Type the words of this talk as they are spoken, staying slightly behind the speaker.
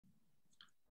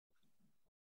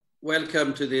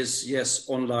welcome to this Yes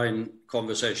Online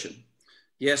conversation.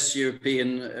 Yes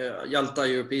Yalta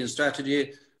European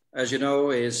Strategy, as you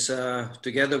know, is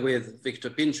together with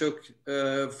Victor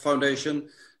Pinchuk Foundation,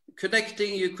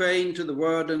 connecting Ukraine to the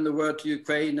world and the world to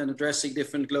Ukraine and addressing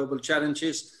different global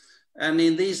challenges. And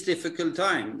in these difficult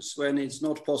times, when it's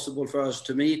not possible for us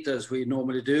to meet as we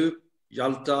normally do,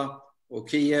 Yalta or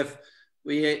Kiev,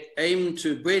 we aim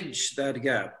to bridge that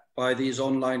gap by these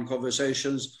online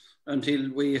conversations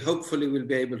until we hopefully will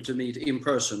be able to meet in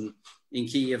person in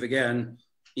Kiev again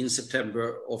in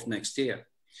September of next year.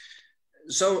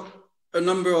 So a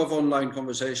number of online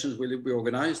conversations will be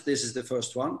organized. This is the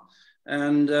first one.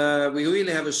 And we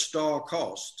really have a star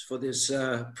cast for this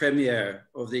premiere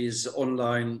of these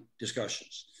online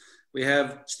discussions. We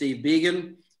have Steve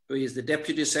Biegun, who is the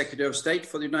Deputy Secretary of State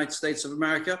for the United States of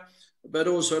America, but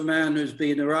also a man who's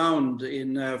been around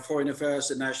in foreign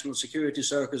affairs and national security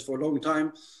circles for a long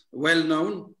time, well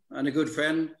known and a good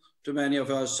friend to many of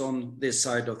us on this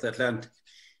side of the Atlantic.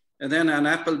 And then Anne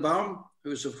Applebaum,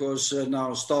 who's of course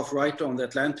now staff writer on the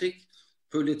Atlantic,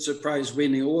 Pulitzer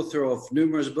Prize-winning author of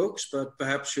numerous books, but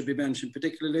perhaps should be mentioned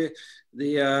particularly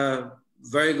the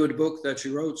very good book that she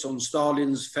wrote on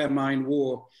Stalin's famine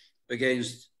war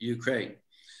against Ukraine.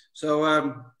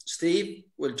 So Steve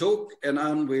will talk and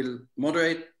Anne will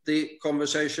moderate the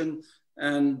conversation.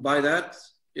 And by that,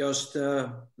 just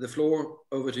the floor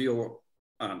over to you,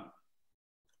 Anne.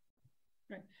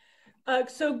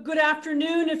 So good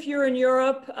afternoon if you're in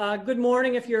Europe, good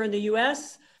morning if you're in the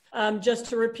US. Just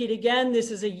to repeat again, this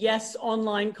is a Yes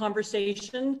Online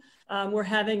conversation. We're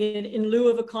having it in lieu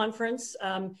of a conference.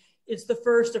 It's the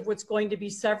first of what's going to be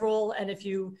several, and if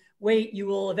you wait, you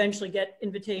will eventually get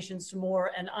invitations to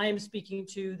more. And I am speaking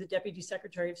to the Deputy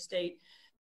Secretary of State,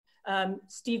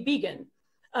 Steve Biegun.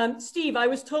 Steve, I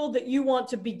was told that you want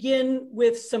to begin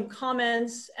with some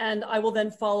comments, and I will then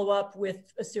follow up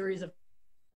with a series of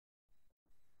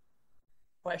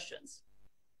questions.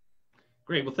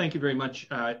 Great. Well, thank you very much,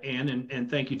 Anne, and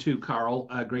thank you too, Carl.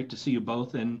 Great to see you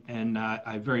both, and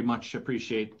I very much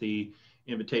appreciate the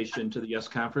invitation to the Yes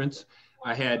Conference.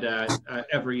 I had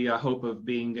every hope of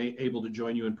being able to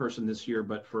join you in person this year,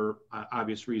 but for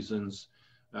obvious reasons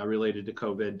related to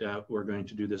COVID, we're going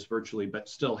to do this virtually, but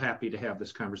still happy to have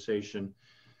this conversation.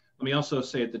 Let me also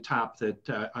say at the top that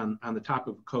on the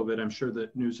topic of COVID, I'm sure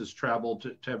that news has traveled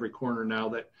to every corner now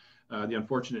that the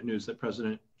unfortunate news that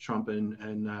President Trump and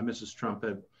Mrs. Trump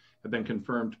have been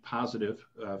confirmed positive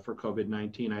for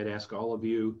COVID-19. I'd ask all of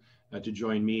you to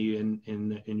join me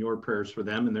in your prayers for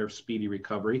them and their speedy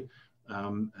recovery.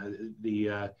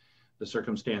 The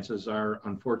circumstances are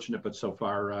unfortunate, but so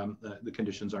far the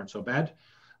conditions aren't so bad.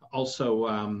 Also,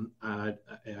 on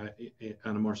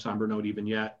a more somber note even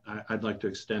yet, I'd like to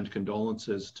extend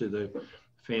condolences to the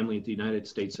family at the United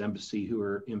States Embassy who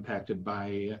are impacted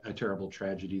by a terrible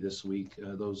tragedy this week.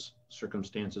 Those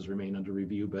circumstances remain under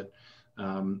review, but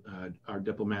our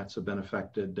diplomats have been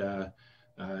affected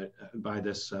by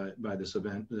this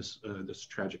event, this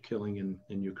tragic killing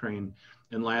in Ukraine.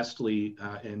 And lastly,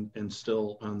 and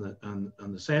still on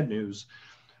the sad news,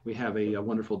 we have a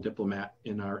wonderful diplomat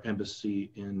in our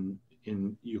embassy in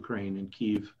Ukraine, in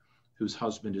Kyiv, whose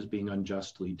husband is being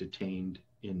unjustly detained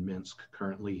in Minsk.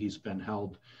 Currently, he's been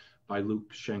held by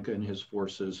Lukashenko and his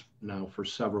forces now for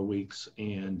several weeks,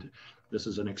 and this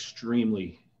is an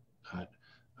extremely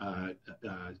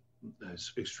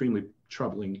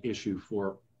troubling issue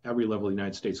for every level of the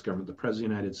United States government. The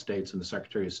President of the United States and the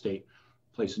Secretary of State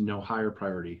place no higher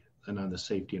priority than on the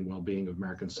safety and well-being of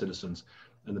American citizens,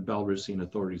 and the Belarusian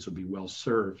authorities will be well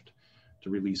served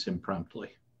to release him promptly.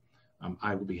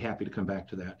 I will be happy to come back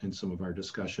to that in some of our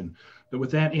discussion. But with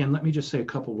that, Anne, let me just say a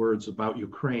couple words about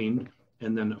Ukraine.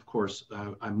 And then, of course,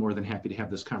 I'm more than happy to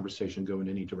have this conversation go in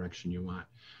any direction you want.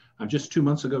 Just 2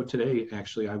 months ago today,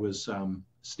 actually, I was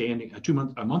standing,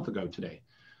 a month ago today,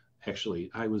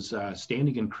 actually, I was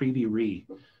standing in Kryvyi Rih,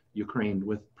 Ukraine,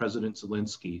 with President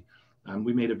Zelensky.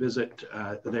 We made a visit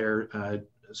there,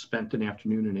 spent an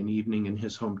afternoon and an evening in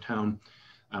his hometown.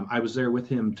 I was there with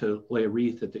him to lay a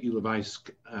wreath at the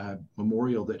Ilovaisk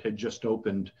memorial that had just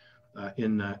opened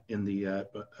in the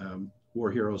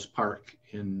War Heroes Park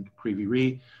in Kryvyi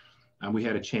Rih. We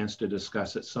had a chance to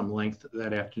discuss at some length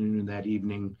that afternoon and that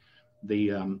evening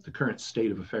the current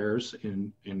state of affairs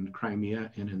in Crimea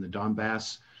and in the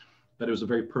Donbass. But it was a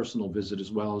very personal visit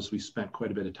as well, as we spent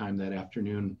quite a bit of time that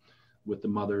afternoon with the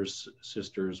mothers,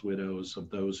 sisters, widows of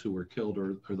those who were killed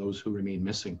or those who remain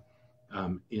missing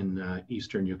in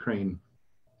eastern Ukraine.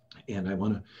 And I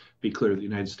want to be clear, the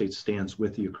United States stands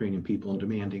with the Ukrainian people in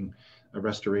demanding a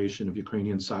restoration of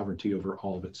Ukrainian sovereignty over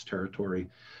all of its territory.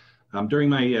 During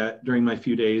my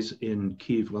few days in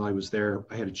Kyiv while I was there,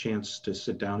 I had a chance to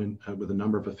sit down with a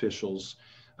number of officials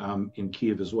in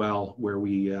Kyiv as well, where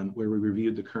we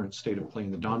reviewed the current state of play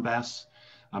in the Donbass.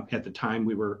 At the time,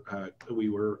 we were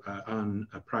on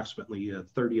approximately a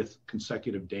 30th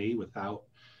consecutive day without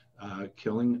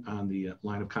killing on the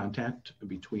line of contact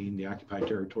between the occupied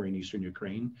territory in eastern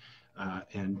Ukraine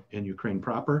and Ukraine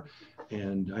proper.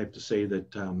 And I have to say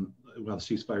that while the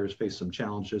ceasefire has faced some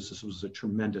challenges, this was a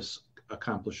tremendous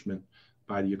accomplishment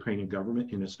by the Ukrainian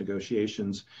government in its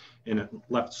negotiations, and it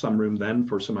left some room then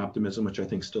for some optimism, which I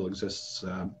think still exists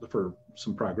for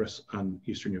some progress on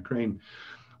eastern Ukraine.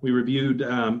 We reviewed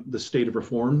the state of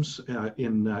reforms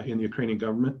in the Ukrainian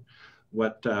government,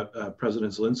 what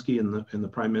President Zelensky and the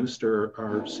Prime Minister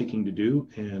are seeking to do,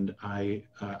 and I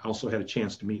also had a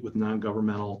chance to meet with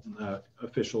non-governmental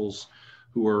officials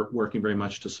who are working very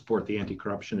much to support the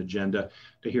anti-corruption agenda,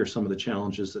 to hear some of the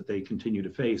challenges that they continue to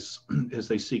face as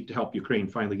they seek to help Ukraine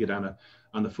finally get on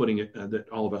the footing that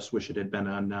all of us wish it had been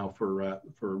on now for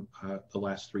the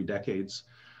last 3 decades.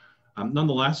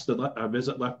 Nonetheless, the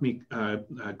visit left me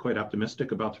quite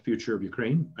optimistic about the future of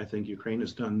Ukraine. I think Ukraine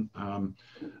has done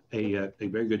a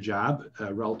very good job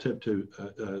relative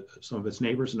to some of its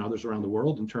neighbors and others around the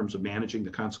world in terms of managing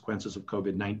the consequences of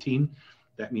COVID-19.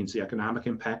 That means the economic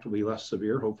impact will be less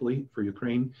severe, hopefully, for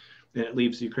Ukraine. And it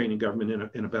leaves the Ukrainian government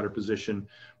in a better position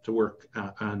to work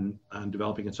on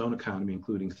developing its own economy,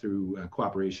 including through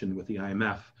cooperation with the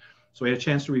IMF. So we had a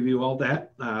chance to review all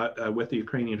that with the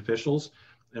Ukrainian officials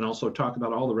and also talk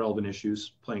about all the relevant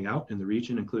issues playing out in the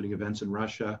region, including events in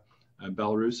Russia,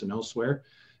 Belarus, and elsewhere.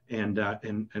 And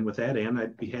with that, Anne,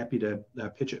 I'd be happy to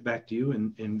pitch it back to you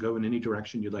and go in any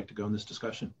direction you'd like to go in this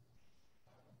discussion.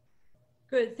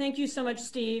 Good. Thank you so much,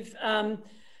 Steve.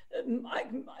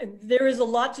 There is a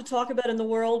lot to talk about in the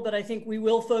world, but I think we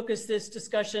will focus this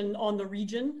discussion on the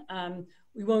region.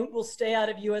 We'll stay out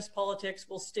of US politics.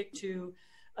 We'll stick to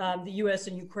the US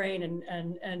and Ukraine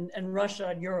and Russia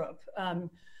and Europe.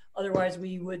 Otherwise,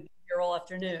 we would be here all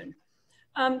afternoon.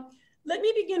 Let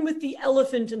me begin with the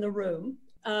elephant in the room,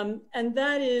 and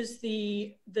that is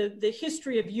the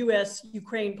history of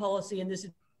US-Ukraine policy in this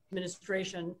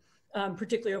administration,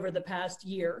 particularly over the past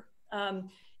year.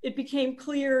 It became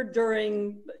clear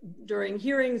during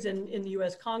hearings in the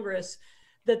US Congress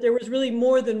that there was really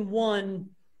more than one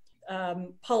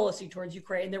policy towards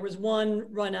Ukraine. There was one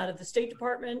run out of the State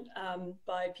Department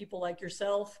by people like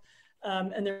yourself,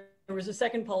 and there was a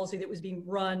second policy that was being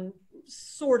run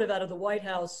sort of out of the White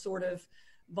House, sort of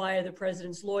via the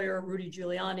president's lawyer, Rudy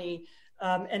Giuliani,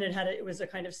 and it was a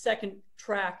kind of second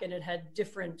track, and it had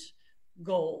different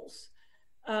goals.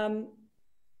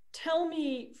 Tell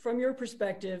me, from your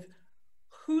perspective,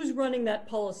 who's running that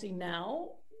policy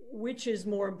now, which is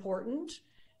more important,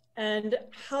 and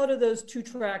how do those two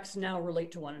tracks now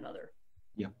relate to one another?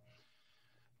 Yeah,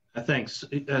 thanks.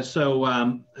 So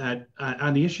on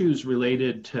the issues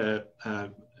related to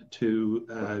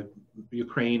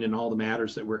Ukraine and all the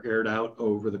matters that were aired out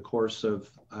over the course of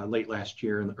late last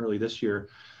year and early this year,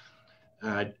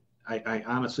 I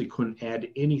honestly couldn't add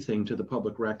anything to the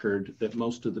public record that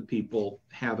most of the people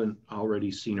haven't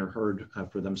already seen or heard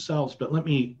for themselves. But let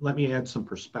me add some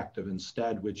perspective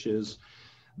instead, which is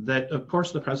that, of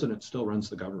course, the president still runs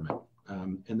the government,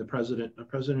 and the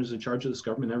president is in charge of this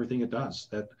government, everything it does.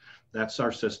 That's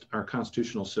our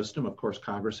constitutional system. Of course,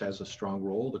 Congress has a strong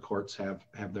role. The courts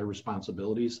have their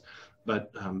responsibilities,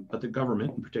 but the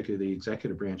government, and particularly the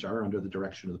executive branch, are under the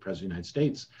direction of the President of the United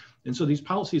States. And so these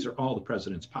policies are all the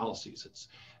president's policies. It's,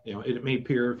 it may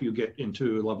appear, if you get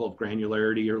into a level of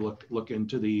granularity or look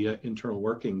into the internal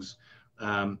workings,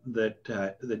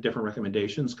 that different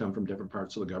recommendations come from different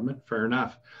parts of the government. Fair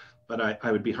enough. But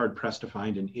I would be hard pressed to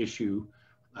find an issue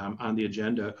on the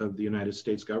agenda of the United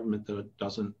States government that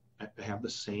doesn't have the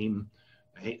same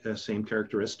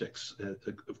characteristics.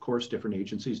 Of course, different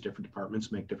agencies, different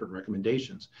departments make different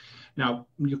recommendations. Now,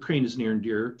 Ukraine is near and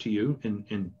dear to you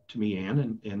and to me,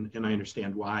 Anne, and I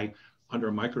understand why, under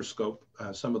a microscope,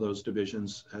 some of those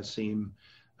divisions seem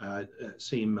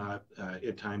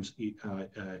at times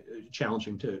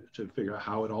challenging to figure out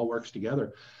how it all works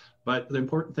together. But the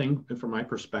important thing from my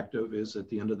perspective is, at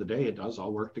the end of the day, it does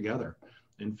all work together.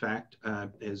 In fact,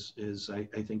 as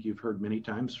I think you've heard many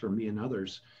times from me and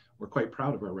others, we're quite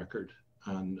proud of our record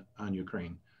on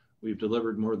Ukraine. We've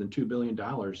delivered more than $2 billion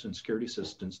in security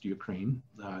assistance to Ukraine.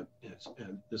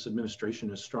 This administration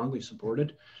has strongly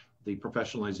supported the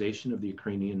professionalization of the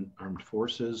Ukrainian armed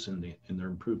forces and their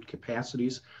improved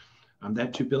capacities.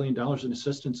 That $2 billion in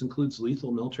assistance includes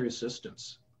lethal military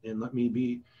assistance. And let me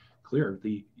be clear,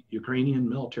 the Ukrainian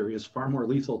military is far more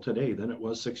lethal today than it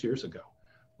was 6 years ago,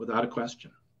 without a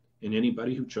question. and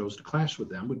anybody who chose to clash with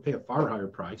them would pay a far higher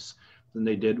price than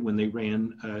they did when they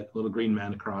ran little green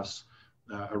men across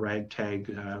a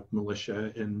ragtag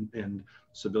militia and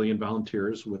civilian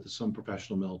volunteers with some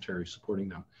professional military supporting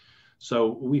them.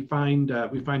 So we find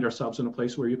ourselves in a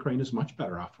place where Ukraine is much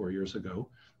better off 4 years ago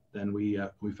than we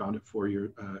found it 4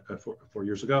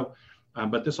 years ago.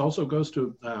 But this also goes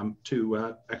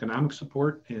to economic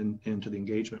support and to the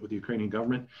engagement with the Ukrainian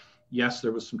government. Yes,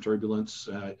 there was some turbulence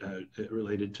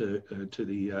related to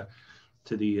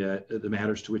the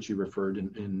matters to which you referred,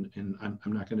 and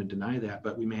I'm not going to deny that,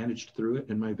 but we managed through it.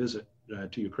 And my visit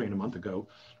to Ukraine a month ago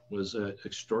was an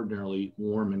extraordinarily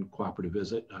warm and cooperative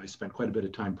visit. I spent quite a bit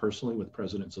of time personally with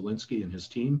President Zelensky and his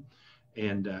team,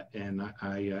 and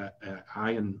I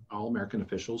and all American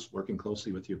officials working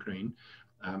closely with Ukraine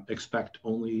expect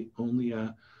only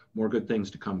more good things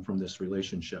to come from this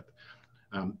relationship.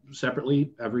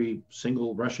 Separately, every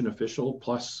single Russian official,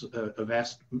 plus a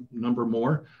vast number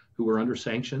more who were under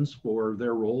sanctions for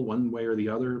their role one way or the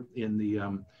other in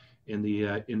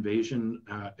the invasion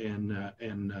and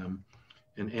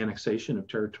annexation of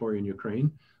territory in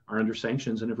Ukraine, are under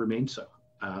sanctions and have remained so.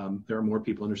 There are more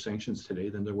people under sanctions today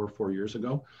than there were 4 years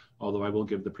ago, although I will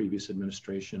give the previous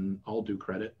administration all due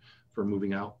credit for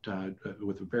moving out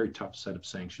with a very tough set of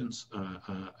sanctions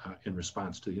in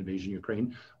response to the invasion of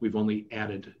Ukraine. We've only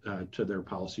added to their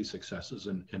policy successes,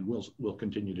 and we'll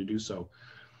continue to do so.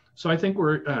 So I think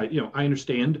we're, I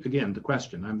understand again the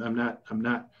question. I'm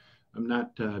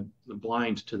not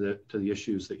blind to the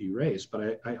issues that you raised,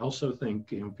 but I also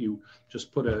think if you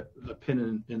just put a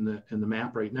pin in the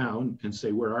map right now and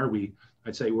say where are we,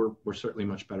 I'd say we're certainly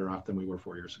much better off than we were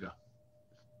 4 years ago.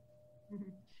 Mm-hmm.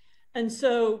 And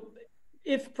so,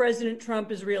 if President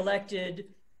Trump is reelected,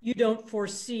 you don't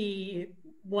foresee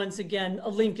once again a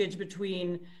linkage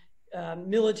between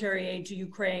military aid to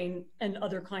Ukraine and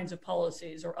other kinds of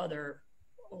policies or other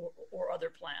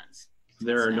plans.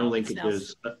 There are no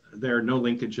linkages. There are no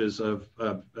linkages of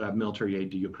military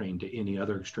aid to Ukraine to any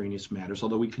other extraneous matters.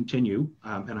 Although we continue,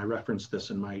 and I referenced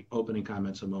this in my opening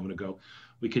comments a moment ago,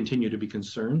 we continue to be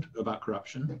concerned about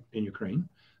corruption in Ukraine.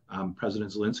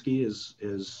 President Zelensky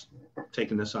is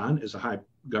taking this on as a high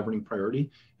governing priority,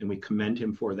 and we commend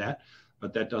him for that.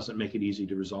 But that doesn't make it easy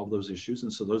to resolve those issues,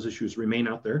 and so those issues remain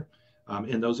out there.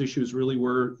 And those issues really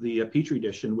were the petri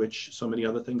dish in which so many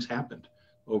other things happened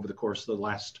over the course of the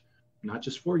last, not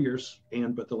just 4 years,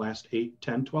 but the last 8,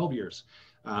 10, 12 years.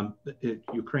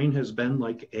 Ukraine has been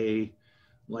like a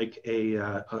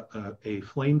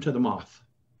flame to the moth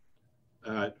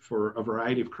for a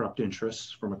variety of corrupt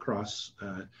interests from across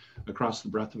the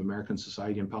breadth of American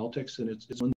society and politics, and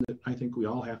it's one that I think we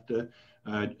all have to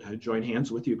join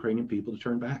hands with the Ukrainian people to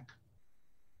turn back.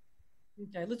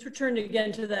 Okay, let's return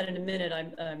again to that in a minute.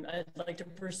 I'd like to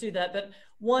pursue that, but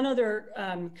one other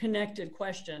connected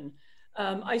question.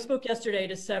 I spoke yesterday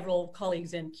to several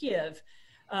colleagues in Kiev,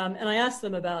 and I asked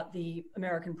them about the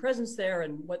American presence there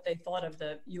and what they thought of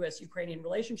the U.S.-Ukrainian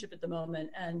relationship at the moment.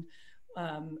 And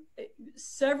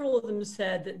several of them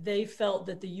said that they felt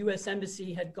that the U.S.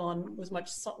 embassy was much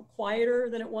quieter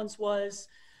than it once was,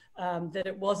 that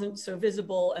it wasn't so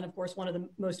visible. And of course, one of the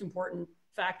most important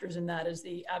factors in that is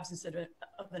the absence of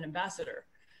an ambassador.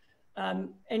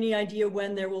 Any idea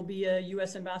when there will be a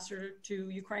U.S. ambassador to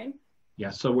Ukraine? Yeah,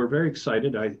 so we're very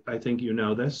excited. I think you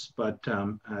know this, but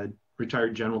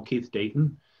retired General Keith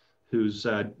Dayton, who's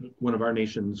one of our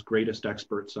nation's greatest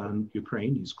experts on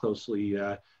Ukraine. He's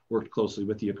worked closely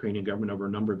with the Ukrainian government over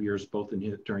a number of years, both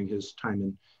during his time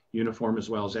in uniform as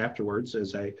well as afterwards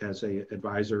as a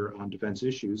advisor on defense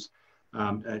issues.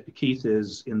 Keith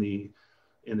is in the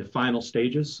final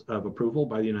stages of approval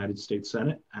by the United States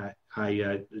Senate.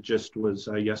 I just was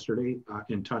yesterday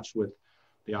in touch with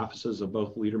the offices of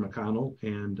both Leader McConnell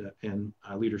and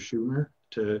Leader Schumer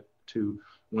to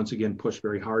once again push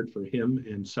very hard for him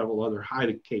and several other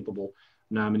highly capable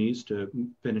nominees to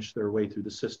finish their way through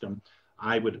the system.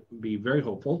 I would be very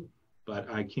hopeful, but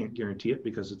I can't guarantee it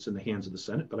because it's in the hands of the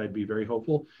Senate, but I'd be very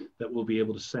hopeful that we'll be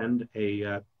able to send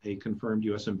a confirmed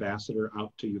U.S. ambassador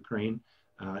out to Ukraine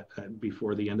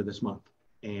before the end of this month.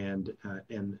 And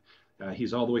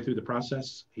he's all the way through the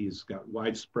process. He's got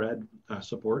widespread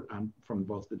support from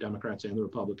both the Democrats and the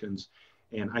Republicans.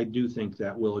 And I do think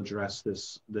that will address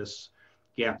this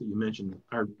gap that you mentioned.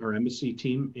 Our embassy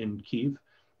team in Kyiv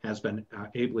has been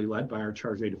ably led by our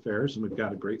Chargé d'Affaires, and we've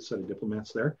got a great set of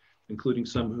diplomats there, including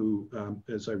some who,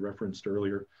 as I referenced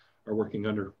earlier, are working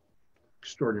under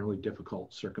extraordinarily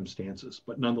difficult circumstances.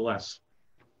 But nonetheless,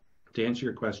 to answer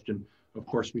your question, of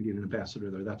course we need an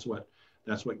ambassador there. That's what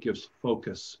That's what gives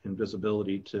focus and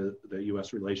visibility to the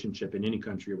U.S. relationship in any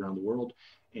country around the world.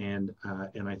 And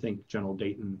I think General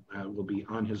Dayton will be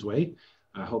on his way,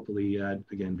 hopefully,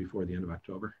 again, before the end of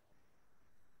October.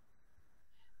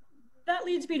 That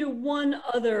leads me to one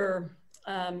other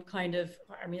kind of,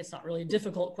 I mean, it's not really a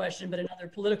difficult question, but another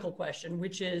political question,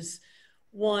 which is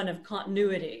one of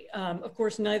continuity. Of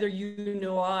course, neither you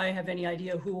nor I have any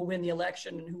idea who will win the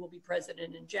election and who will be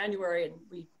president in January, and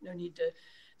we no need to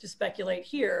speculate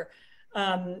here.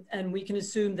 And we can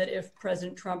assume that if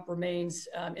President Trump remains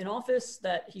in office,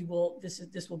 that he will,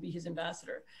 this will be his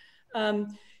ambassador.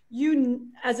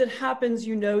 As it happens,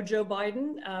 you know Joe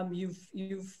Biden.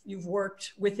 You've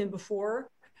worked with him before.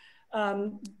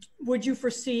 Would you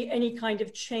foresee any kind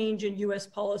of change in U.S.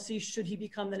 policy should he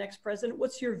become the next president?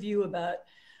 What's your view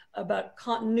about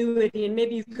continuity? And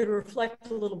maybe you could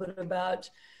reflect a little bit about,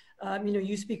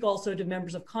 you speak also to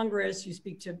members of Congress, you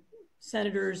speak to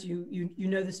senators, you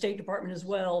know the State Department as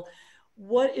well.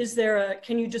 What is there?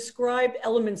 Can you describe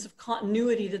elements of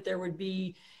continuity that there would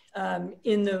be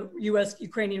in the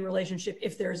U.S.-Ukrainian relationship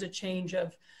if there's a change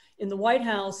in the White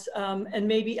House, and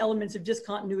maybe elements of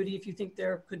discontinuity if you think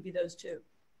there could be those too?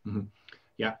 Mm-hmm.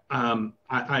 Yeah,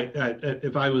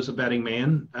 if I was a betting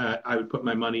man, I would put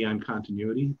my money on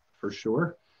continuity for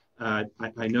sure. I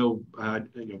know,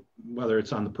 whether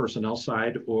it's on the personnel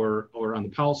side or on the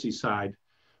policy side,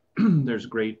 there's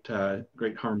great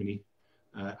harmony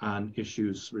on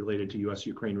issues related to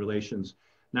U.S.-Ukraine relations,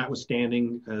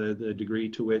 notwithstanding the degree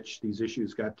to which these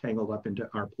issues got tangled up into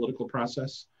our political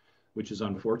process, which is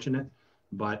unfortunate.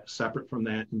 But separate from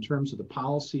that, in terms of the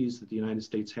policies that the United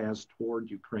States has toward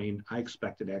Ukraine, I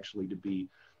expect it actually to be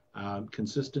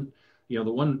consistent. The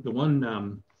one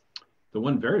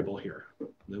variable here,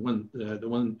 the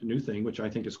one new thing, which I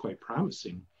think is quite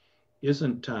promising,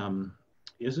 isn't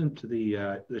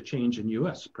the change in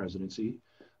U.S. presidency,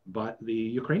 but the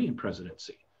Ukrainian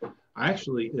presidency. I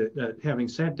actually, having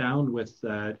sat down with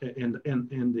and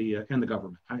the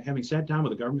government, having sat down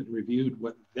with the government and reviewed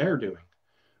what they're doing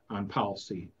on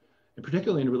policy, and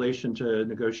particularly in relation to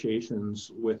negotiations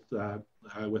with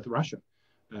Russia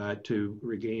to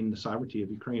regain the sovereignty of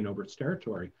Ukraine over its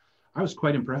territory, I was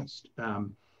quite impressed.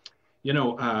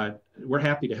 We're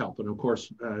happy to help, and of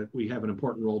course, we have an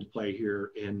important role to play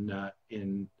here in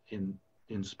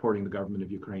supporting the government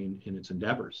of Ukraine in its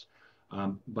endeavors.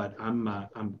 But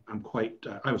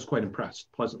I was quite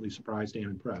impressed, pleasantly surprised and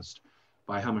impressed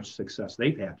by how much success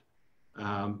they've had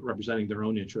representing their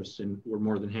own interests, and we're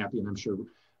more than happy. And I'm sure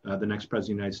the next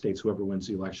president of the United States, whoever wins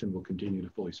the election, will continue to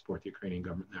fully support the Ukrainian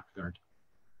government in that regard.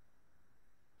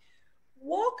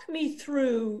 Walk me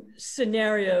through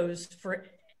scenarios for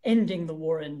ending the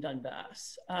war in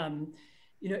Donbass.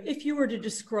 If you were to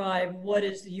describe what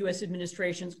is the U.S.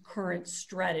 administration's current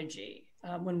strategy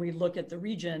when we look at the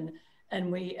region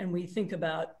and we think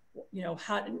about,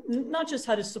 how, not just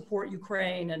how to support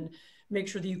Ukraine and make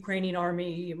sure the Ukrainian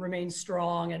army remains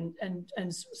strong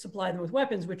and supply them with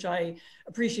weapons, which I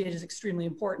appreciate is extremely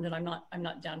important, and I'm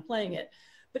not downplaying it.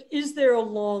 But is there a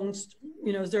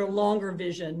longer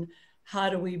vision? How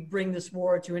do we bring this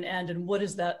war to an end, and what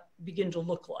does that begin to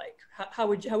look like? How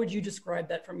would you describe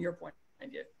that from your point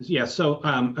of view? Yeah. So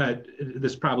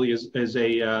this probably is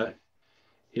a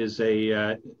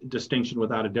distinction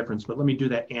without a difference, but let me do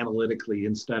that analytically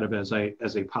instead of as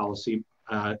a policy,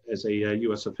 as a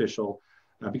U.S. official,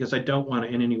 because I don't want to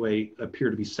in any way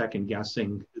appear to be second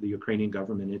guessing the Ukrainian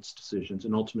government, its decisions,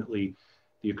 and ultimately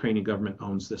the Ukrainian government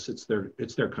owns this. It's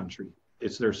their country.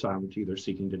 It's their sovereignty they're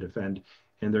seeking to defend,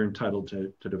 and they're entitled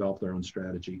to develop their own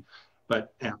strategy.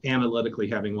 But analytically,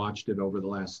 having watched it over the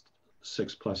last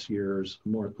 6+ years,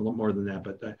 more than that,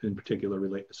 but in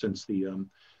particular since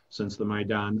the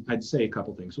Maidan, I'd say a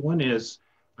couple things. One is,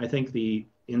 I think the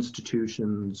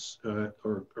institutions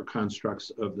or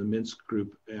constructs of the Minsk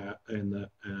group and the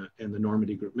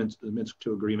Normandy group, the Minsk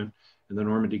II agreement and the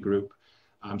Normandy group,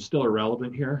 still are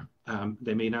relevant here.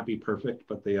 They may not be perfect,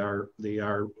 but they are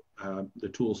the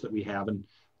tools that we have, and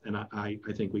I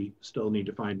think we still need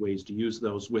to find ways to use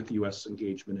those with U.S.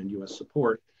 engagement and U.S.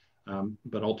 support.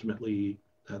 But ultimately,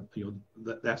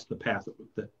 that's the path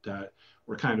that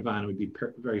we're kind of on. It would be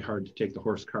very hard to take the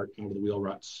horse cart out of the wheel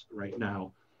ruts right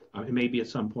now. It may be at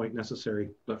some point necessary,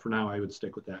 but for now, I would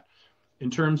stick with that. In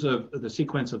terms of the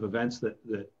sequence of events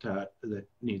that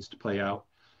needs to play out,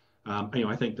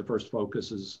 I think the first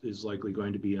focus is likely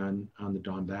going to be on the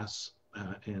Donbass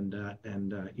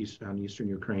and eastern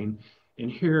Ukraine.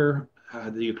 And here,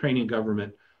 the Ukrainian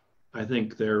government, I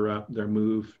think their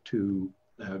move to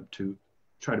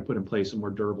try to put in place a more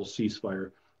durable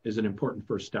ceasefire is an important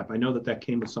first step. I know that that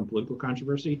came with some political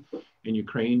controversy in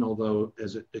Ukraine, although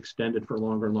as it extended for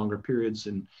longer and longer periods,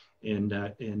 and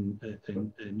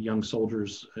young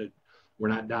soldiers were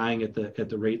not dying at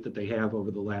the rate that they have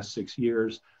over the last 6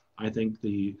 years. I think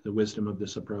the wisdom of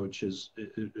this approach has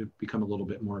become a little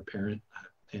bit more apparent,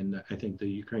 and I think the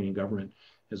Ukrainian government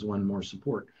has won more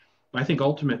support. But I think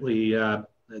ultimately the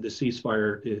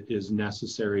ceasefire is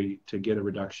necessary to get a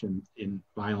reduction in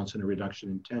violence and a reduction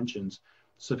in tensions,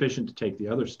 sufficient to take the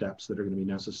other steps that are going to be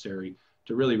necessary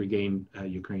to really regain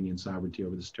Ukrainian sovereignty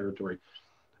over this territory.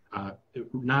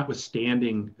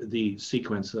 Notwithstanding the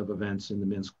sequence of events in the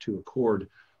Minsk II Accord,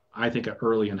 I think an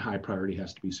early and high priority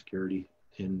has to be security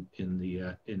in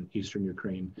eastern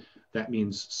Ukraine. That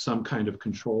means some kind of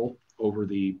control over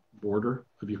the border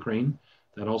of Ukraine.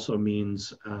 That also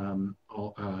means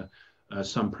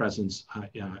some presence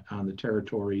on the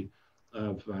territory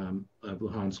of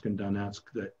Luhansk and Donetsk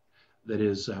that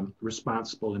is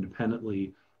responsible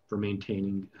independently for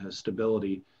maintaining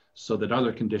stability, so that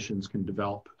other conditions can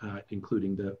develop,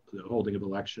 including the holding of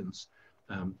elections.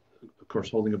 Of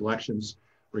course, holding of elections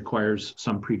requires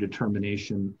some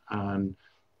predetermination on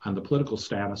the political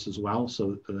status as well,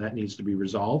 so that needs to be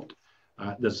resolved.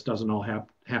 This doesn't all have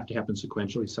to happen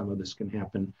sequentially. Some of this can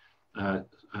happen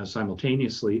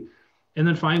simultaneously. And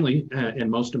then finally, and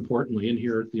most importantly, and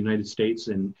here the United States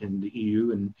and the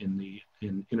EU and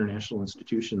in international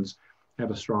institutions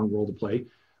have a strong role to play.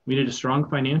 We need a strong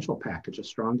financial package, a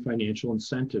strong financial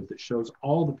incentive that shows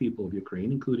all the people of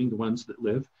Ukraine, including the ones that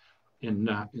live in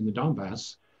the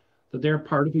Donbass, that they're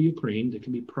part of a Ukraine that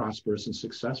can be prosperous and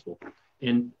successful.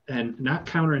 And not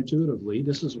counterintuitively,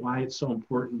 this is why it's so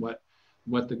important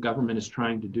what the government is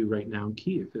trying to do right now in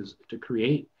Kyiv, is to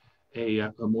create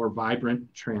a more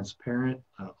vibrant, transparent,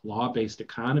 law-based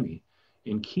economy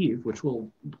in Kyiv, which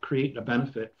will create a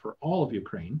benefit for all of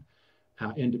Ukraine,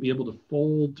 and to be able to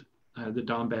fold the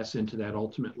Donbass into that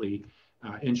ultimately,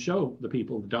 and show the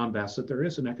people of the Donbass that there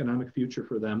is an economic future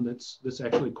for them that's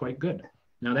actually quite good.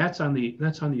 Now that's on the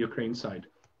Ukraine side.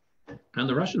 On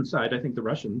the Russian side, I think the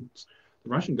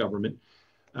Russian government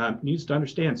needs to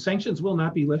understand sanctions will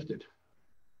not be lifted.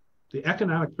 The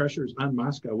economic pressures on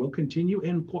Moscow will continue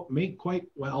and may quite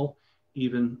well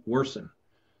even worsen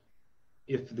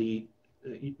if the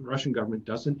Russian government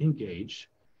doesn't engage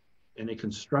in a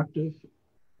constructive,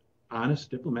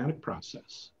 honest diplomatic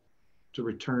process to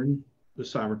return the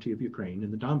sovereignty of Ukraine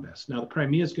in the Donbass. Now, the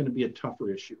Crimea is going to be a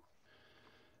tougher issue.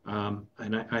 And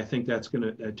I think that's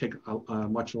going to take a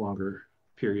much longer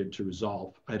period to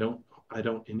resolve. I don't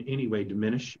in any way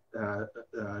diminish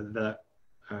the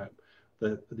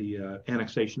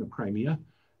annexation of Crimea,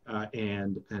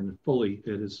 and fully,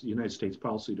 it is the United States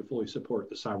policy to fully support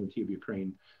the sovereignty of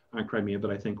Ukraine on Crimea, but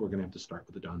I think we're going to have to start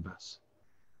with the Donbass.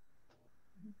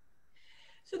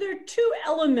 So there are two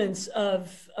elements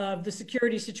of the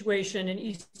security situation in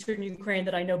eastern Ukraine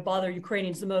that I know bother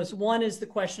Ukrainians the most. One is the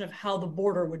question of how the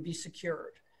border would be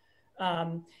secured.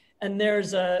 And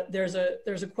there's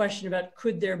a question about,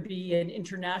 could there be an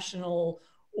international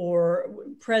or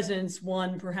presence,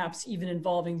 one perhaps even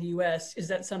involving the US? Is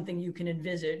that something you can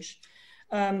envisage?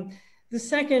 The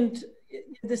second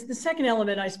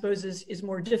element, I suppose, is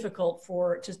more difficult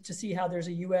to see how there's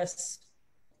a US,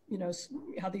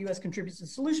 how the US contributes to the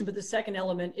solution. But the second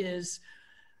element is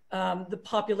the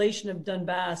population of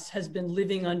Donbass has been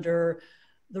living under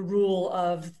the rule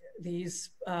of these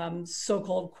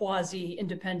so-called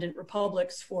quasi-independent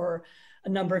republics for a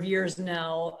number of years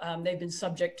now. They've been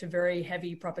subject to very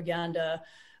heavy propaganda.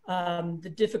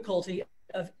 The difficulty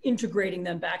of integrating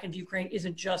them back into Ukraine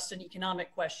isn't just an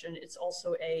economic question. It's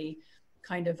also a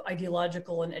kind of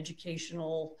ideological and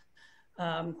educational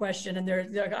question. And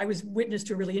I was witness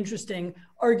to a really interesting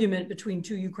argument between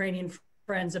two Ukrainian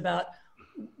friends about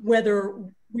whether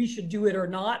we should do it or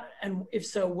not, and if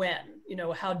so, when.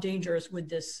 How dangerous would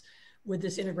this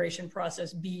integration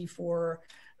process be for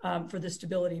the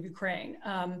stability of Ukraine?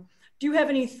 Do you have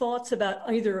any thoughts about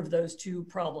either of those two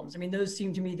problems? I mean, those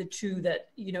seem to me the two that,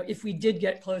 if we did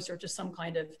get closer to some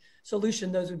kind of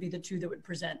solution, those would be the two that would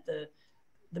present the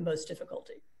most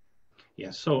difficulty.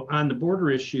 Yeah, so on the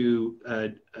border issue,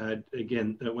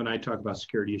 again, when I talk about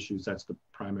security issues, that's the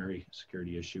primary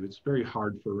security issue. It's very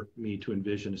hard for me to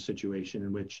envision a situation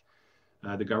in which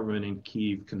the government in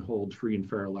Kyiv can hold free and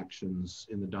fair elections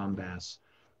in the Donbass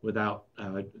without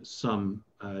some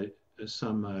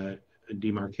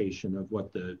demarcation of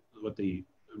what the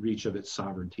reach of its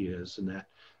sovereignty is, and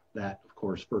that of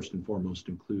course first and foremost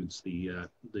includes the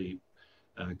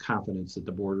confidence that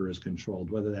the border is controlled,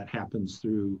 whether that happens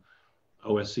through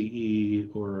OSCE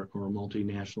or a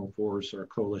multinational force or a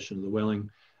coalition of the willing.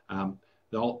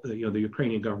 the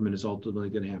Ukrainian government is ultimately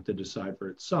going to have to decide for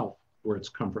itself where its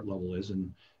comfort level is,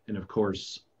 and of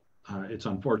course, it's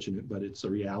unfortunate, but it's a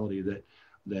reality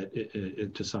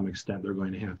that to some extent they're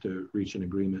going to have to reach an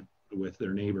agreement with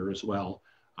their neighbor as well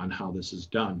on how this is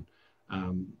done.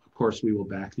 Of course, we will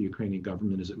back the Ukrainian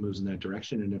government as it moves in that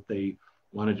direction, and if they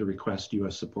wanted to request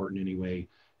U.S. support in any way,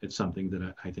 it's something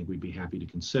that I think we'd be happy to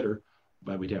consider,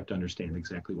 but we'd have to understand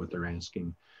exactly what they're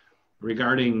asking.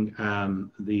 Regarding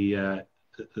the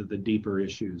deeper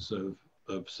issues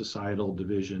of societal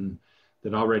division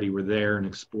that already were there and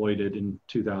exploited in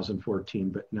 2014,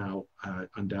 but now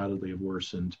undoubtedly have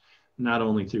worsened, not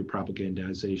only through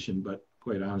propagandization, but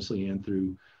quite honestly, and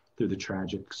through the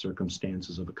tragic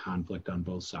circumstances of a conflict on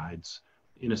both sides.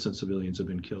 Innocent civilians have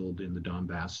been killed in the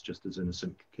Donbass, just as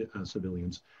innocent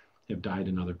civilians have died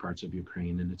in other parts of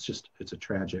Ukraine. And it's a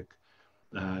tragic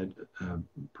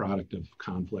product of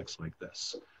conflicts like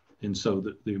this. And so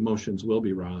the emotions will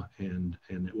be raw, and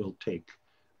it will take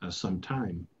some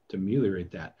time to ameliorate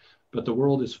that. But the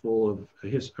world is full of,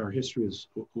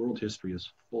 world history is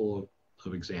full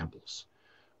of examples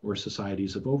where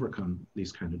societies have overcome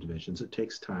these kind of divisions. It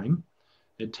takes time.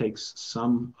 It takes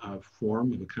some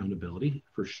form of accountability,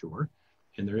 for sure.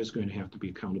 And there is going to have to be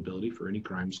accountability for any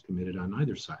crimes committed on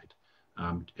either side.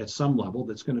 At some level,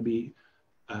 that's going to be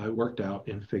worked out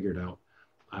and figured out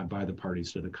by the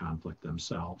parties to the conflict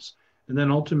themselves. And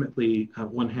then ultimately,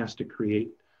 one has to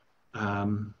create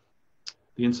the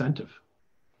incentive.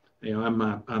 You know,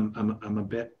 I'm a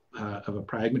bit of a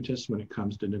pragmatist when it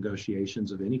comes to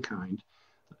negotiations of any kind.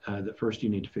 That first you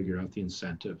need to figure out the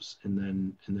incentives, and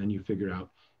then you figure out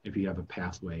if you have a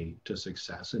pathway to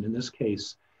success. And in this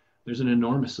case, there's an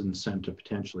enormous incentive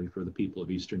potentially for the people of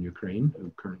Eastern Ukraine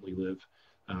who currently live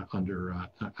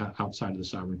outside of the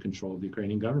sovereign control of the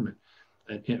Ukrainian government.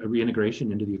 A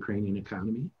reintegration into the Ukrainian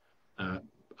economy,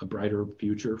 a brighter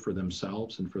future for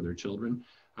themselves and for their children.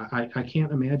 I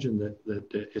can't imagine that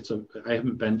I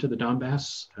haven't been to the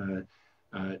Donbass,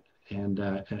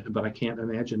 but I can't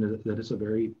imagine that it's a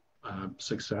very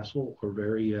successful or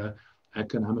very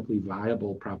economically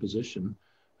viable proposition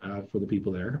for the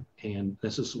people there. And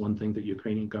this is one thing that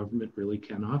Ukrainian government really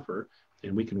can offer,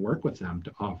 and we can work with them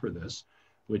to offer this,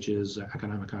 which is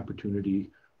economic opportunity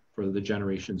for the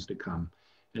generations to come.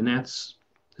 And it's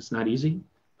not easy,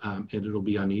 and it'll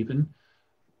be uneven,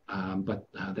 but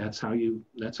that's how you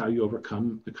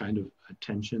overcome the kind of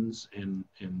tensions and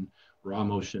raw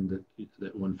emotion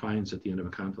that one finds at the end of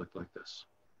a conflict like this.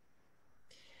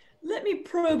 Let me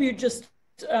probe you just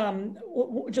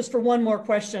for one more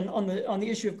question on the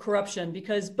issue of corruption,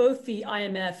 because both the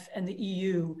IMF and the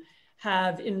EU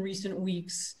have in recent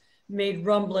weeks made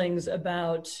rumblings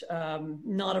about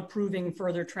not approving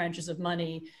further tranches of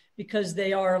money because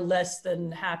they are less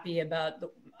than happy about the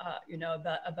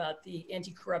about the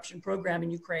anti-corruption program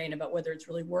in Ukraine, about whether it's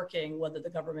really working, whether the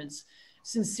government's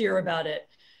sincere about it.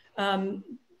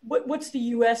 What's the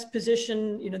U.S.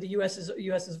 position? You know, the U.S. is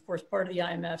of course part of the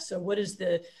IMF. So what is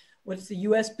the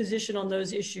U.S. position on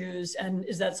those issues, and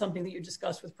is that something that you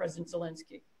discussed with President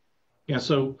Zelensky? Yeah,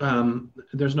 so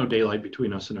there's no daylight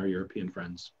between us and our European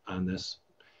friends on this,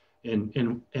 and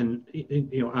you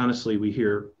know, honestly, we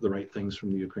hear the right things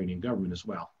from the Ukrainian government as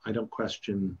well. I don't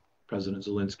question President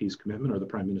Zelensky's commitment or the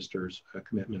Prime Minister's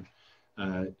commitment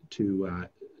to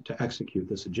execute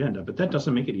this agenda, but that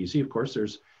doesn't make it easy. Of course,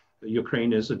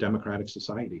 Ukraine is a democratic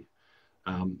society.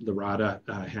 The Rada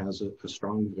has a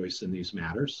strong voice in these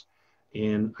matters,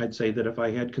 and I'd say that if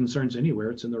I had concerns anywhere,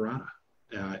 it's in the Rada.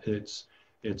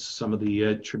 It's some of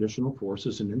the traditional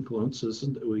forces and influences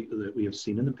that we have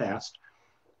seen in the past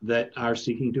that are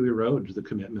seeking to erode the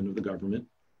commitment of the government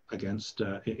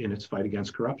in its fight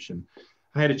against corruption.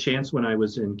 I had a chance when I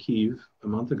was in Kyiv a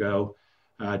month ago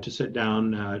to sit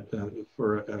down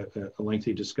for a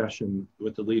lengthy discussion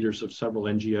with the leaders of several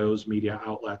NGOs, media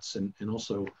outlets, and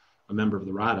also a member of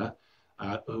the Rada,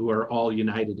 who are all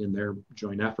united in their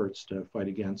joint efforts to fight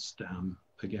against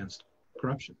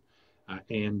corruption.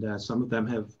 And some of them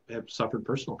have suffered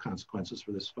personal consequences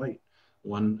for this fight.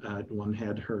 One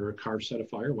had her car set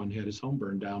afire. One had his home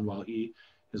burned down while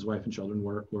his wife and children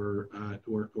were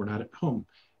not at home.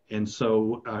 And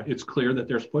so it's clear that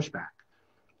there's pushback.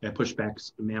 That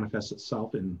pushback manifests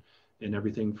itself in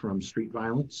everything from street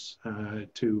violence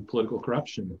to political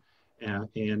corruption.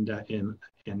 And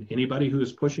anybody who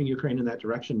is pushing Ukraine in that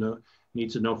direction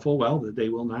needs to know full well that they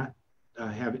will not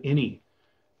have any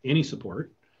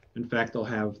support. In fact, they'll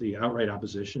have the outright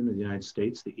opposition of the United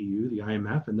States, the EU, the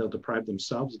IMF, and they'll deprive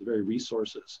themselves of the very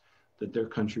resources that their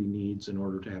country needs in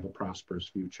order to have a prosperous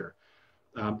future.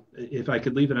 If I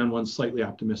could leave it on one slightly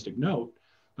optimistic note,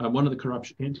 one of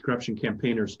the anti-corruption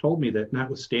campaigners told me that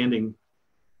notwithstanding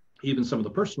even some of the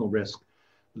personal risk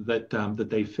that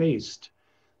they faced,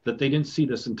 that they didn't see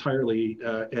this entirely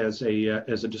as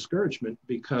a discouragement,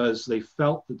 because they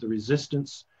felt that the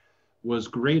resistance was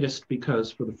greatest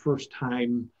because for the first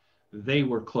time they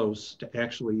were close to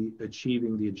actually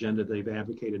achieving the agenda they've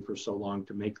advocated for so long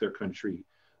to make their country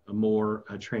a more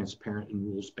transparent and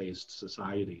rules-based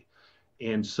society.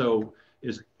 And so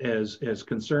as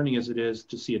concerning as it is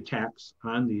to see attacks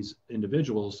on these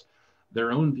individuals,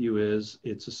 their own view is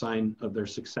it's a sign of their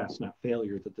success, not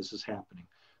failure, that this is happening.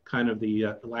 Kind of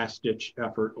the last-ditch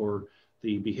effort, or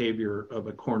the behavior of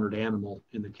a cornered animal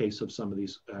in the case of some of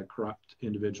these corrupt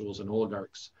individuals and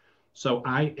oligarchs. So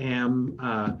I am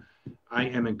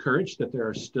encouraged that there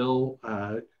are still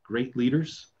great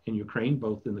leaders in Ukraine,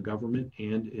 both in the government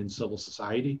and in civil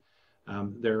society. I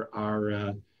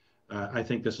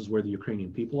think this is where the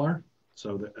Ukrainian people are.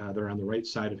 So that they're on the right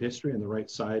side of history and the right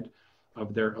side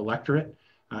of their electorate.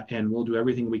 And we'll do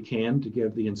everything we can to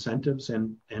give the incentives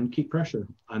and keep pressure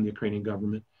on the Ukrainian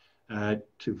government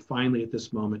to finally, at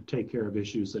this moment, take care of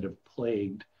issues that have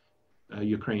plagued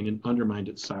Ukraine and undermined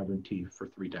its sovereignty for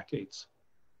 3 decades.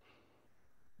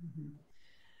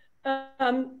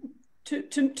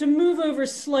 To move over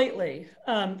slightly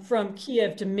from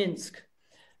Kiev to Minsk,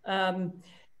 the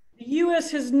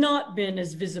U.S. has not been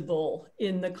as visible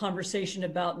in the conversation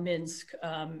about Minsk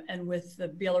and with the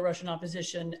Belarusian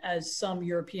opposition as some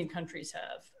European countries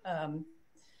have,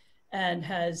 and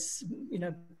has,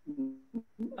 there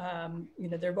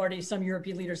have already, some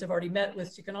European leaders have already met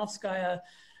with Tikhanovskaya.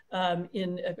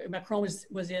 Macron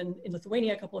was in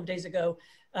Lithuania a couple of days ago,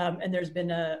 and there's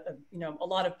been a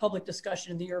lot of public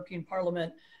discussion in the European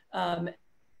Parliament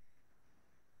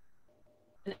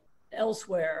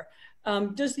elsewhere.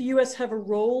 Does the U.S. have a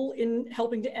role in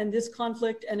helping to end this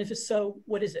conflict? And if so,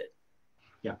 what is it?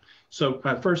 Yeah. So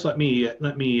first, let me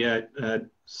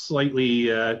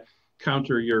slightly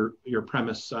counter your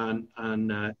premise on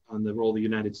the role the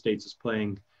United States is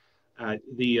playing. From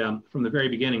the very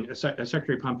beginning,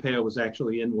 Secretary Pompeo was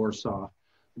actually in Warsaw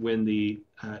when the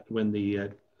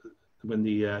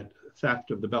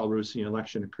theft of the Belarusian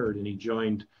election occurred, and he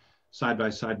joined side by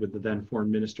side with the then foreign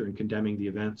minister in condemning the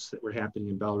events that were happening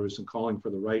in Belarus and calling for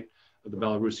the right of the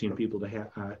Belarusian people to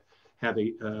have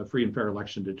a free and fair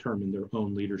election to determine their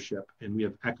own leadership. And we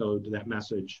have echoed that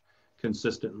message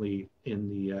consistently in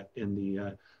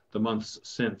the months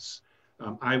since.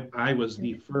 I was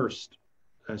the first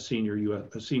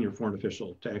senior foreign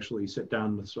official to actually sit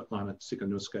down with Svetlana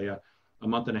Tsikhanouskaya a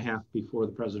month before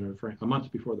the president of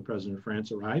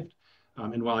France arrived.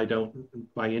 And while I don't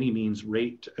by any means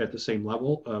rate at the same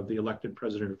level of the elected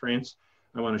president of France,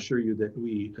 I want to assure you that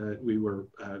we were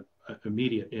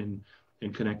immediate in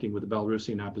connecting with the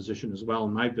Belarusian opposition as well.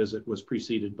 And my visit was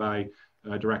preceded by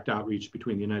direct outreach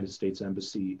between the United States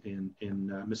Embassy and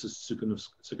Mrs.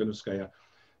 Tsikhanouskaya.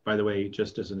 By the way,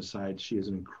 just as an aside, she is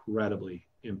an incredibly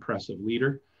impressive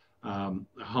leader,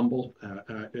 humble,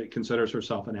 considers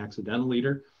herself an accidental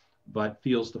leader, but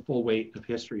feels the full weight of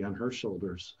history on her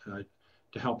shoulders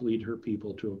to help lead her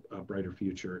people to a brighter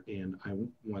future. And I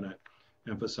want to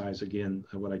emphasize again,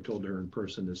 what I told her in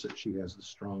person is that she has the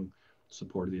strong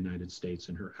support of the United States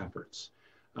in her efforts.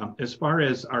 As far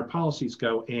as our policies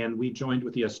go, and we joined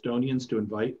with the Estonians to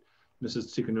invite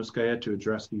Mrs. Tsikhanouskaya to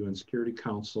address the UN Security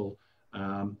Council.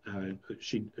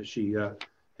 She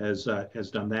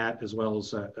has done that, as well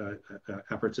as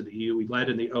efforts at the EU. We led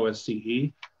in the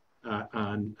OSCE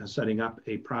on setting up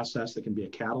a process that can be a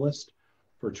catalyst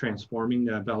for transforming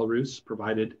Belarus,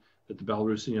 provided that the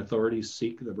Belarusian authorities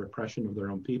seek the repression of their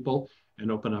own people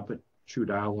and open up a true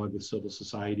dialogue with civil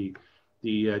society.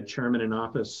 The chairman in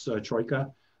office,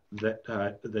 Troika,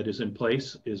 that is in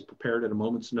place, is prepared at a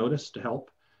moment's notice to help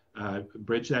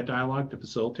bridge that dialogue, to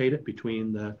facilitate it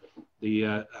between the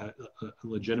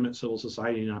legitimate civil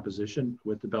society in opposition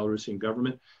with the Belarusian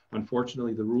government.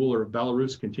 Unfortunately, the ruler of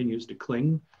Belarus continues to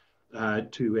cling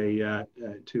to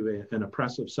an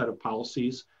oppressive set of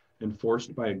policies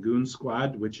enforced by a goon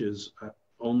squad, which is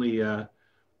only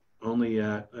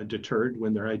deterred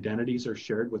when their identities are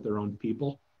shared with their own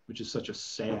people, which is such a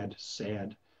sad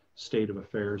state of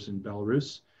affairs in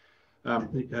Belarus.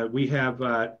 We have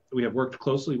worked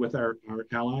closely with our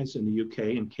allies in the UK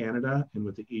and Canada and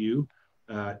with the EU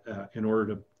in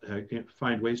order to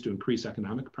find ways to increase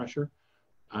economic pressure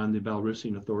on the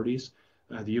Belarusian authorities.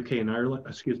 The UK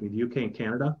and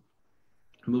Canada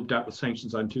moved out with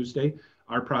sanctions on Tuesday.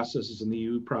 Our processes and the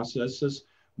EU processes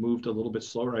moved a little bit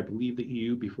slower. I believe the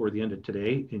EU, before the end of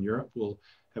today in Europe, will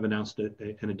have announced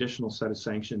an additional set of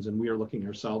sanctions, and we are looking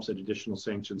ourselves at additional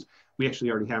sanctions. We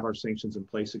actually already have our sanctions in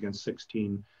place against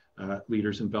 16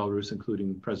 leaders in Belarus,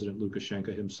 including President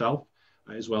Lukashenko himself,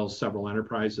 as well as several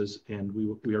enterprises, and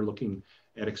we are looking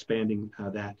at expanding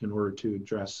that in order to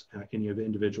address any of the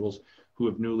individuals who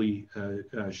have newly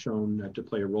shown to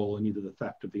play a role in either the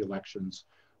theft of the elections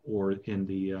or in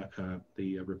the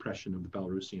repression of the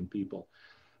Belarusian people.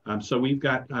 So we've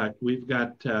got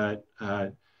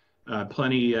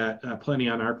plenty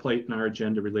on our plate and our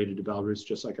agenda related to Belarus,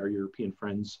 just like our European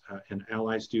friends and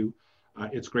allies do.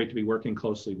 It's great to be working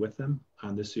closely with them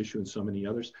on this issue and so many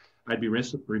others. I'd be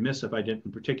remiss if I didn't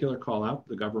in particular call out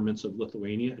the governments of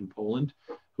Lithuania and Poland,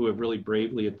 who have really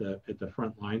bravely at the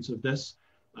front lines of this,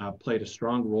 played a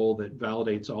strong role that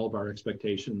validates all of our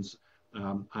expectations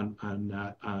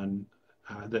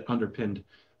that underpinned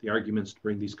the arguments to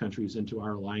bring these countries into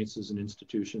our alliances and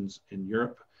institutions in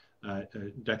Europe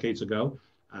decades ago.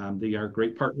 They are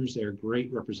great partners. They are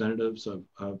great representatives of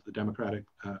the democratic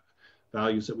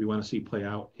values that we want to see play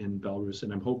out in Belarus,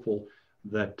 and I'm hopeful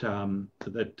that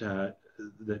that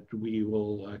we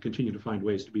will continue to find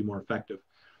ways to be more effective.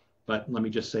 But let me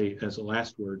just say, as a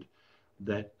last word,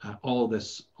 that all of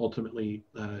this ultimately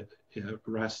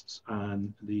rests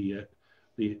on the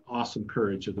awesome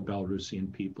courage of the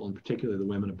Belarusian people, and particularly the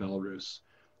women of Belarus,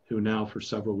 who now for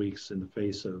several weeks, in the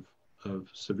face of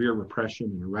severe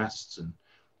repression and arrests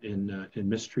and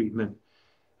mistreatment,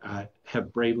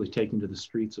 have bravely taken to the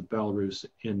streets of Belarus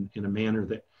in a manner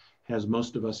that has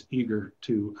most of us eager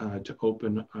to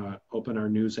open our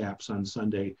news apps on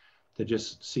Sunday to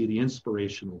just see the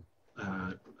inspirational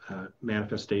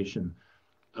manifestation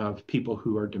of people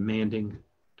who are demanding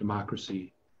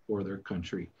democracy for their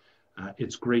country.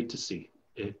 It's great to see.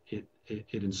 It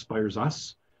inspires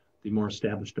us, the more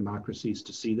established democracies,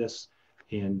 to see this,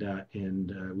 and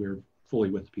we're fully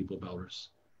with the people of Belarus.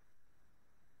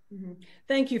 Mm-hmm.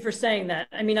 Thank you for saying that.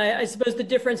 I mean, I suppose the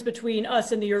difference between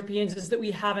us and the Europeans is that we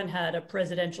haven't had a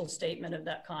presidential statement of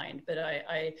that kind, but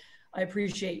I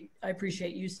appreciate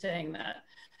you saying that.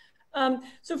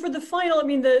 So for the final, I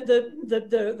mean,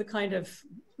 the kind of,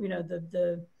 you know,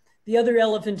 the other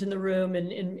elephant in the room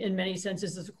in many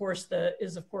senses is of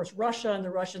course Russia and the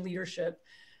Russian leadership.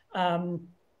 You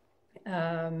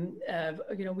know,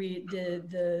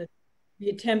 the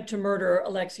attempt to murder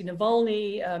Alexei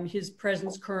Navalny, his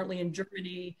presence currently in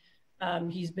Germany.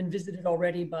 He's been visited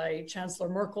already by Chancellor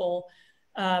Merkel.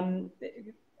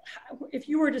 If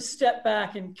you were to step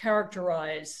back and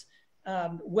characterize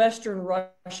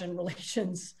Western-Russian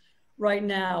relations right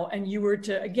now, and you were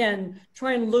to, again,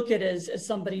 try and look at it as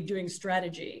somebody doing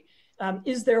strategy,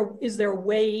 is there a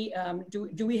way,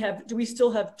 do we still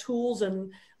have tools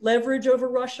and leverage over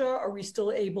Russia? Are we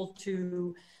still able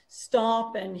to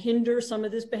stop and hinder some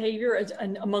of this behavior?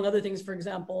 And among other things, for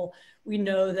example, we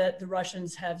know that the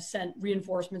Russians have sent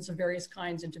reinforcements of various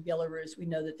kinds into Belarus. We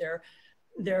know that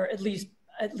they're at least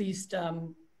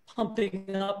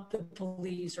pumping up the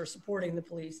police or supporting the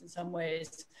police in some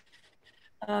ways.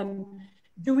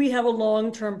 Do we have a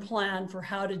long-term plan for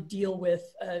how to deal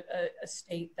with a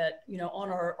state that, you know,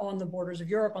 on the borders of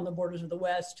Europe, on the borders of the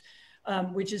West,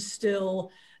 which is still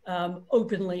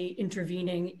openly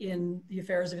intervening in the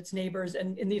affairs of its neighbors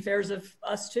and in the affairs of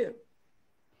us too?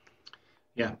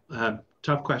 Yeah,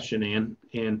 tough question, Anne,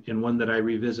 and one that I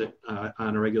revisit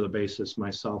on a regular basis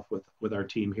myself with our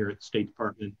team here at the State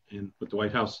Department and with the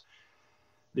White House.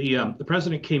 The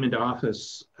president came into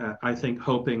office, I think,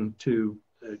 hoping to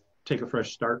take a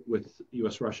fresh start with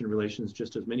U.S.-Russian relations,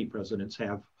 just as many presidents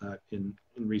have in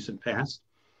recent past.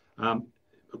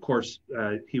 Of course,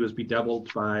 he was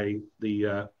bedeviled by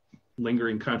the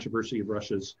lingering controversy of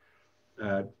Russia's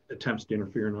attempts to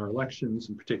interfere in our elections,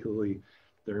 and particularly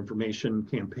their information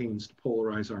campaigns to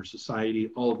polarize our society,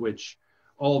 all of which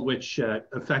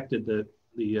affected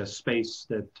the space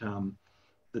that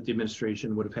that the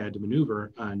administration would have had to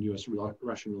maneuver on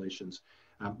U.S.-Russian relations.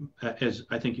 As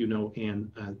I think you know,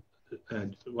 Anne,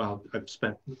 while I've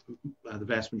spent the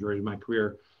vast majority of my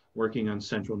career working on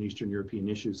Central and Eastern European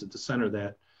issues, at the center of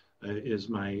that is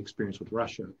my experience with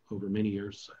Russia over many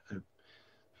years. I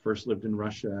first lived in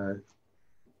Russia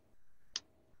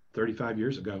 35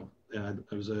 years ago. I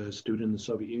was a student in the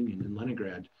Soviet Union in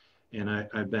Leningrad, and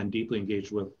I've been deeply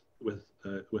engaged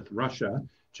with Russia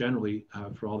generally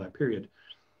for all that period.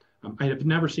 I have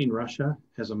never seen Russia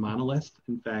as a monolith.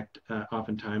 In fact,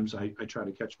 oftentimes I try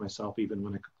to catch myself even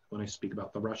when I speak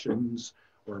about the Russians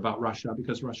or about Russia,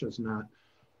 because Russia is not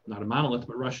a monolith,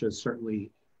 but Russia is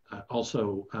certainly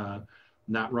also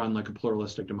not run like a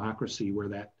pluralistic democracy where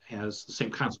that has the same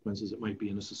consequences it might be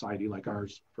in a society like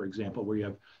ours, for example, where you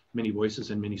have many voices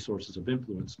and many sources of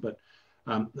influence. But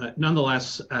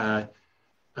nonetheless, I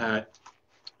have,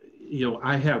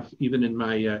 even in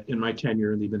my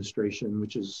tenure in the administration,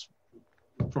 which is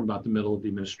from about the middle of the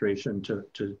administration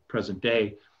to present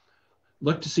day,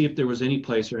 looked to see if there was any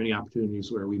place or any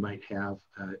opportunities where we might have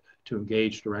to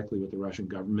engage directly with the Russian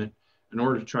government in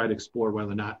order to try to explore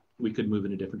whether or not we could move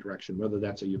in a different direction, whether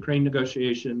that's a Ukraine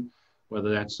negotiation,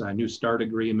 whether that's a New START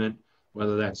agreement,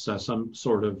 whether that's some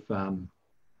sort of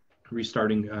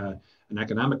restarting an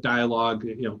economic dialogue,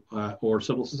 or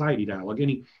civil society dialogue,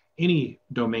 any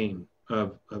domain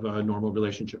of a normal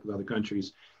relationship with other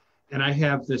countries. And I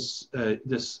have this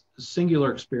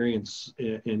singular experience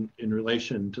in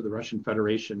relation to the Russian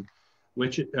Federation,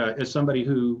 which, as somebody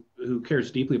who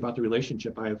cares deeply about the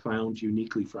relationship, I have found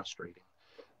uniquely frustrating,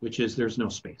 which is there's no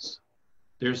space.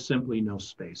 There's simply no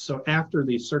space. So after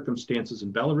the circumstances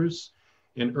in Belarus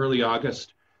in early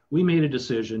August, we made a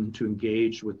decision to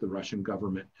engage with the Russian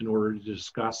government in order to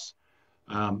discuss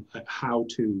how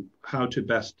to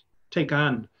best take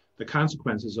on the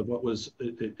consequences of what was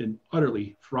an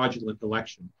utterly fraudulent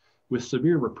election with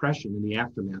severe repression in the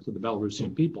aftermath of the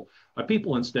Belarusian people, a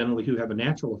people, incidentally, who have a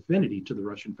natural affinity to the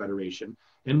Russian Federation,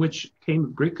 and which came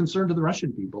of great concern to the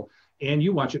Russian people. And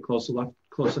you watch it close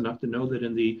enough to know that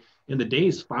in the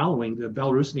days following the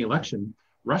Belarusian election,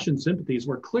 Russian sympathies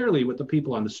were clearly with the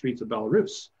people on the streets of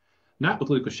Belarus, not with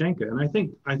Lukashenko. And I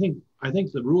think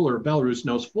the ruler of Belarus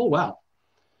knows full well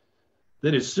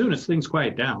that as soon as things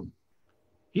quiet down,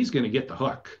 he's going to get the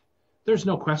hook. There's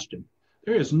no question.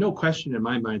 There is no question in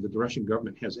my mind that the Russian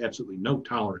government has absolutely no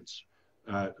tolerance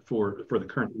for the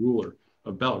current ruler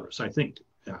of Belarus. I think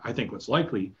what's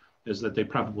likely is that they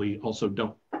probably also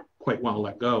don't quite want to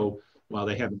let go while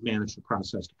they haven't managed the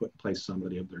process to put in place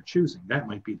somebody of their choosing. That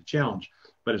might be the challenge.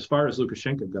 But as far as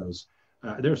Lukashenko goes,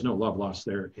 there's no love lost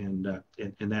there, and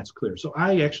that's clear. So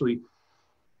I actually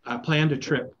planned a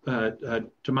trip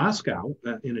to Moscow,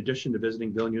 in addition to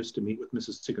visiting Vilnius to meet with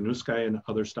Mrs. Tsikhanouskaya and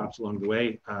other stops along the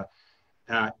way.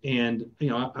 The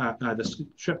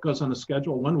trip goes on the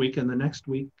schedule 1 week, and the next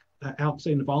week,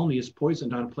 Alexei Navalny is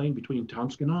poisoned on a plane between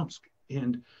Tomsk and Omsk.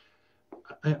 And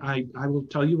I will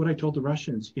tell you what I told the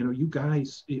Russians. You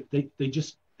guys, they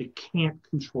can't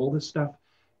control this stuff,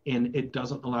 and it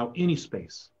doesn't allow any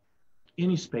space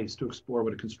to explore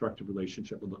what a constructive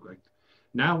relationship would look like.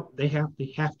 Now they have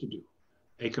to do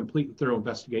a complete and thorough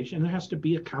investigation, and there has to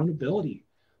be accountability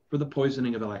for the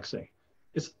poisoning of Alexei.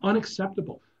 It's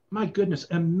unacceptable. My goodness,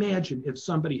 imagine if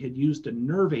somebody had used a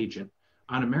nerve agent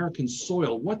on American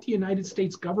soil, what the United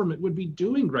States government would be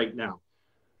doing right now.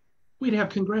 We'd have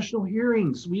congressional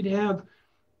hearings. We'd have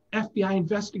FBI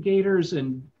investigators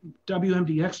and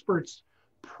WMD experts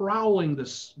prowling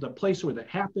the place where that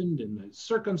happened and the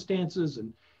circumstances, and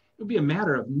it would be a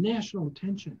matter of national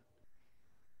attention.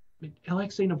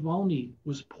 Alexei Navalny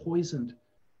was poisoned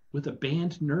with a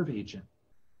banned nerve agent.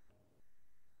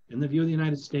 In the view of the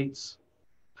United States,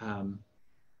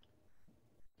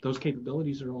 those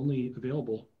capabilities are only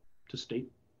available to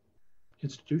state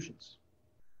institutions.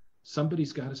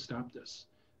 Somebody's got to stop this.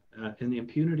 And the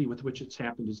impunity with which it's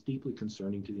happened is deeply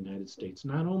concerning to the United States,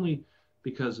 not only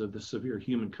because of the severe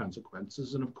human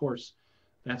consequences, and of course,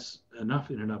 that's enough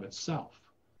in and of itself.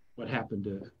 What happened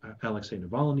to Alexei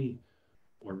Navalny,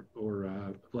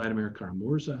 or Vladimir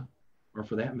Kara-Murza, or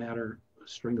for that matter, a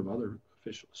string of other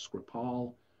officials,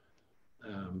 Skripal,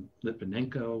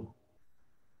 Litvinenko,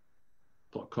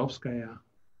 Polkovskaya,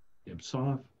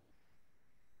 Nemtsov.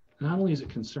 Not only is it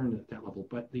concerned at that level,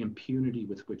 but the impunity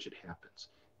with which it happens.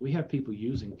 We have people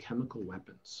using chemical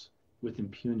weapons with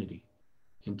impunity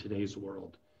in today's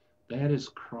world. That is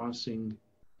crossing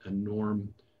a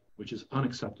norm which is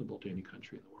unacceptable to any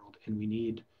country in the world, and we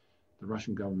need the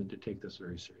Russian government to take this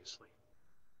very seriously.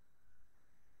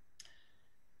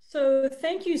 So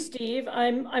thank you, Steve.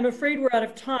 I'm afraid we're out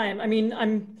of time. I mean,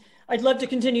 I'd love to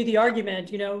continue the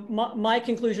argument. My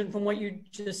conclusion from what you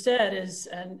just said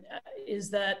is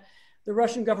that the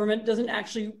Russian government doesn't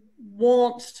actually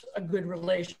want a good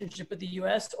relationship with the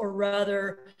US, or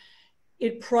rather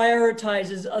it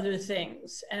prioritizes other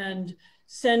things, and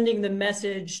sending the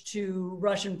message to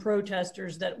Russian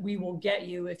protesters that we will get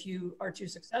you if you are too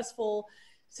successful,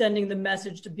 sending the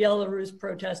message to Belarus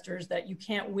protesters that you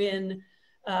can't win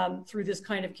through this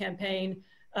kind of campaign.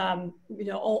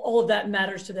 All of that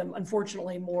matters to them,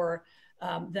 unfortunately, more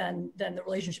than the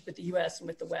relationship with the US and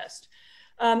with the West.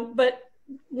 But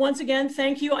once again,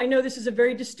 thank you. I know this is a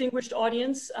very distinguished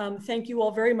audience. Thank you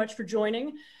all very much for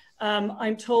joining.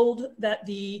 I'm told that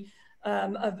the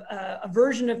A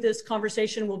version of this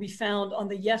conversation will be found on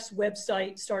the YES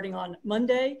website starting on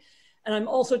Monday. And I'm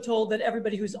also told that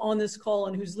everybody who's on this call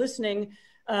and who's listening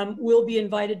will be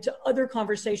invited to other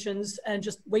conversations, and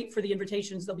just wait for the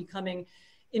invitations. They'll be coming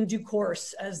in due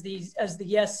course as the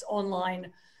YES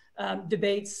online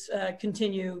debates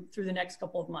continue through the next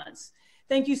couple of months.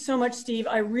 Thank you so much, Steve.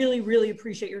 I really, really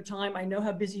appreciate your time. I know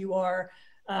how busy you are.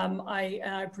 I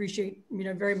appreciate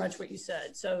very much what you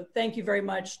said. So thank you very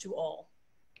much to all.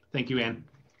 Thank you, Anne.